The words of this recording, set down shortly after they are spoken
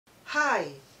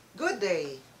Hi, good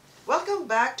day. Welcome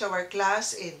back to our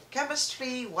class in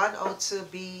Chemistry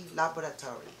 102B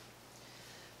Laboratory.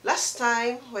 Last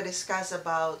time we discussed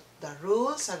about the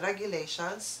rules and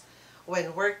regulations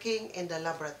when working in the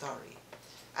laboratory.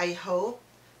 I hope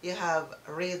you have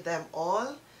read them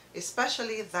all,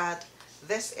 especially that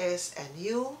this is a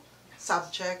new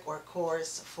subject or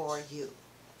course for you.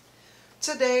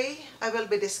 Today, I will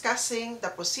be discussing the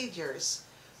procedures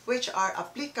which are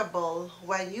applicable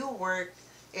when you work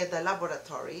in the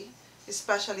laboratory,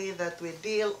 especially that we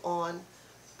deal on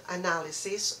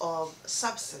analysis of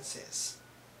substances.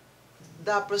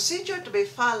 The procedure to be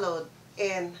followed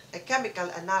in a chemical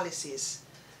analysis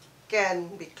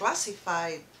can be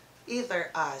classified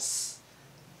either as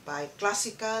by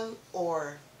classical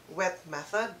or wet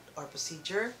method or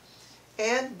procedure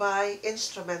and by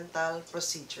instrumental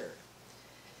procedure.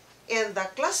 In the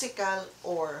classical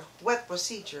or wet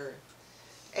procedure,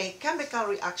 a chemical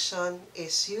reaction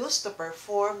is used to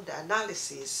perform the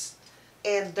analysis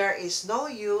and there is no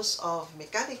use of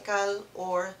mechanical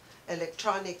or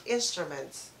electronic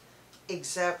instruments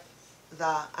except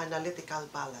the analytical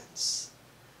balance.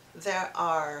 There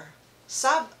are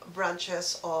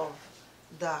sub-branches of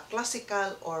the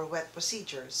classical or wet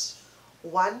procedures.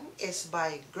 One is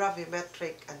by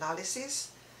gravimetric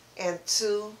analysis and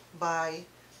two by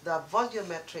the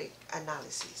volumetric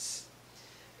analysis.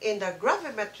 In the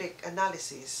gravimetric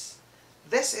analysis,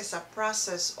 this is a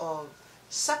process of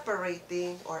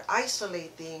separating or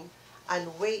isolating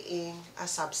and weighing a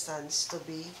substance to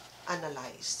be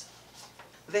analyzed.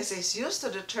 This is used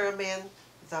to determine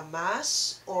the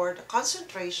mass or the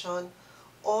concentration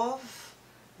of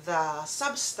the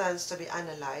substance to be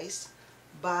analyzed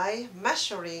by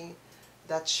measuring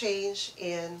the change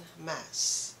in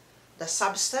mass. The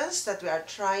substance that we are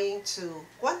trying to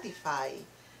quantify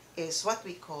is what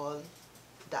we call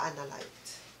the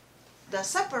analyte. The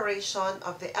separation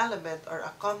of the element or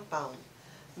a compound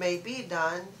may be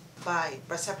done by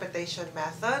precipitation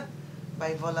method,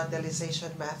 by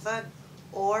volatilization method,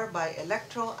 or by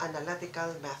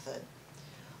electroanalytical method.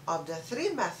 Of the three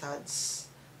methods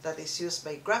that is used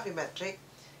by gravimetric,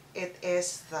 it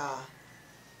is the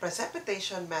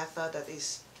precipitation method that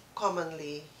is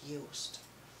commonly used.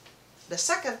 The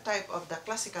second type of the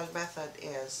classical method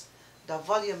is the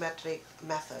volumetric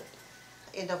method.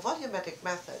 In the volumetric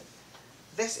method,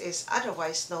 this is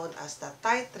otherwise known as the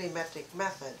titrimetric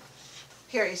method.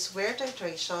 Here is where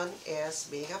titration is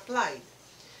being applied.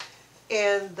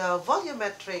 In the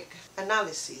volumetric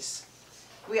analysis,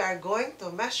 we are going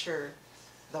to measure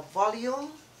the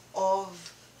volume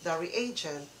of the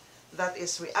reagent that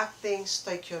is reacting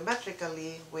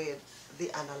stoichiometrically with the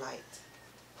analyte.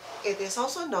 It is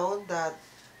also known that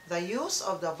the use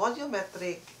of the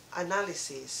volumetric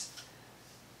analysis,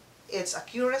 its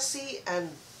accuracy and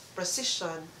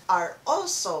precision are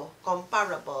also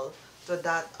comparable to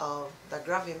that of the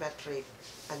gravimetric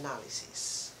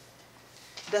analysis.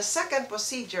 The second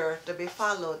procedure to be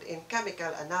followed in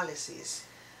chemical analysis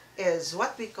is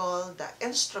what we call the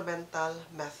instrumental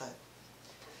method.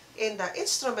 In the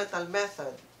instrumental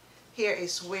method, here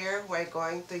is where we're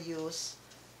going to use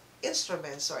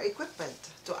instruments or equipment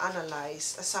to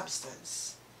analyze a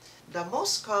substance. The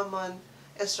most common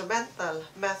instrumental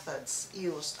methods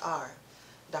used are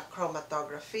the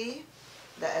chromatography,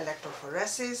 the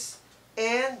electrophoresis,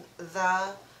 and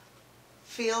the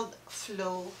field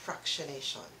flow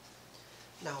fractionation.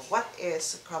 Now, what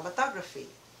is chromatography?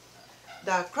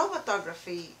 The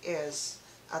chromatography is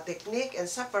a technique in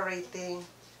separating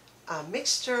a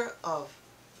mixture of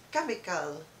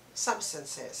chemical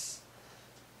substances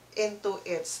into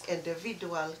its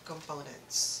individual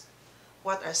components.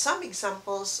 What are some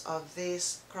examples of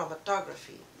this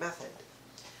chromatography method?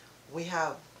 We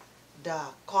have the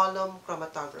column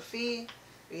chromatography,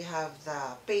 we have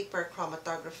the paper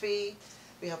chromatography,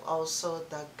 we have also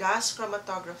the gas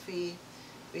chromatography,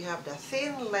 we have the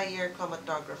thin layer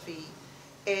chromatography,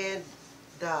 and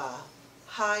the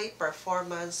high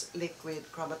performance liquid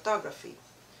chromatography.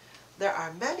 There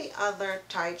are many other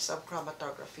types of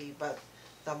chromatography, but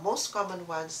the most common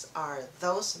ones are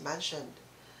those mentioned.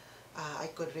 I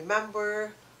could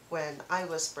remember when I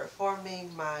was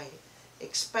performing my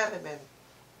experiment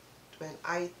when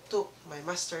I took my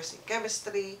master's in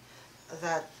chemistry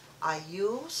that I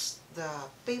used the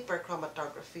paper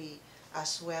chromatography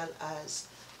as well as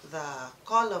the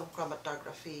column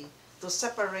chromatography to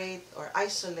separate or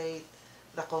isolate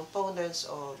the components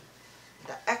of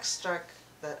the extract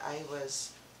that I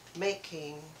was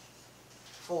making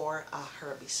for a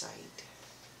herbicide.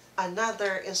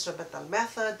 Another instrumental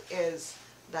method is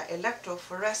the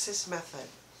electrophoresis method.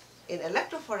 In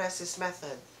electrophoresis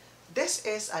method, This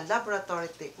is a laboratory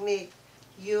technique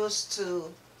used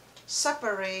to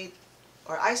separate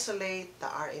or isolate the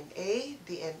RNA,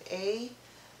 DNA,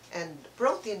 and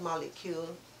protein molecule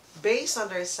based on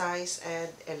their size and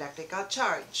electrical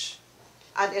charge.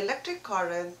 An electric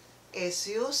current is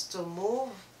used to move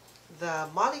the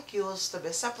molecules to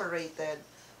be separated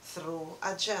through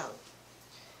a gel.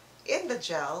 In the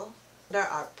gel, there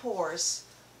are pores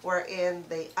wherein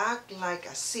they act like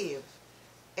a sieve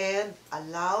and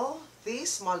allow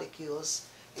these molecules,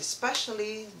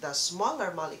 especially the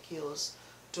smaller molecules,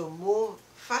 to move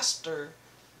faster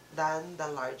than the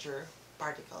larger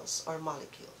particles or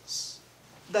molecules.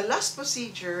 The last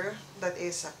procedure that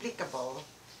is applicable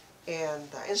in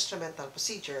the instrumental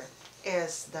procedure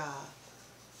is the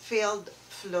field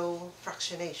flow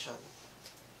fractionation.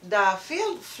 The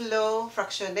field flow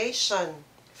fractionation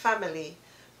family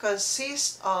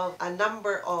consists of a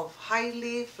number of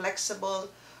highly flexible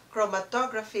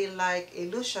chromatography-like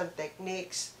elution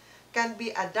techniques can be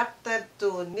adapted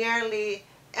to nearly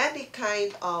any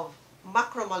kind of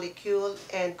macromolecule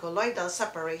and colloidal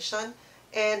separation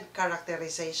and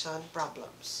characterization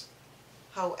problems.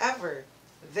 However,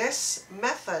 this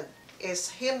method is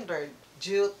hindered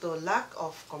due to lack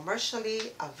of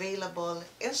commercially available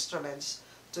instruments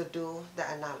to do the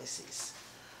analysis.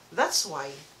 That's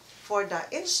why, for the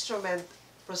instrument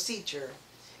procedure,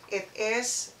 it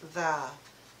is the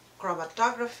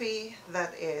chromatography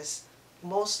that is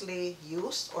mostly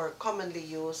used or commonly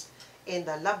used in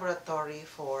the laboratory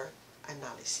for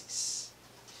analysis.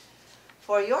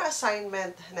 For your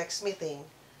assignment next meeting,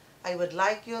 I would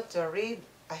like you to read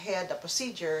ahead the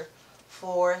procedure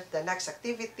for the next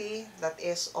activity that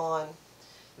is on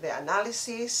the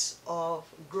analysis of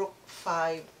group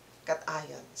 5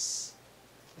 cations.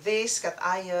 These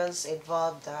cations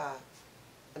involve the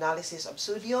analysis of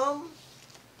sodium,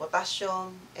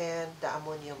 potassium, and the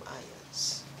ammonium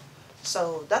ions.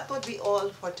 So that would be all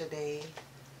for today.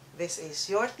 This is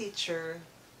your teacher,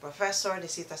 Professor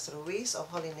Ruiz of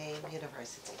Holy Name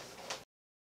University.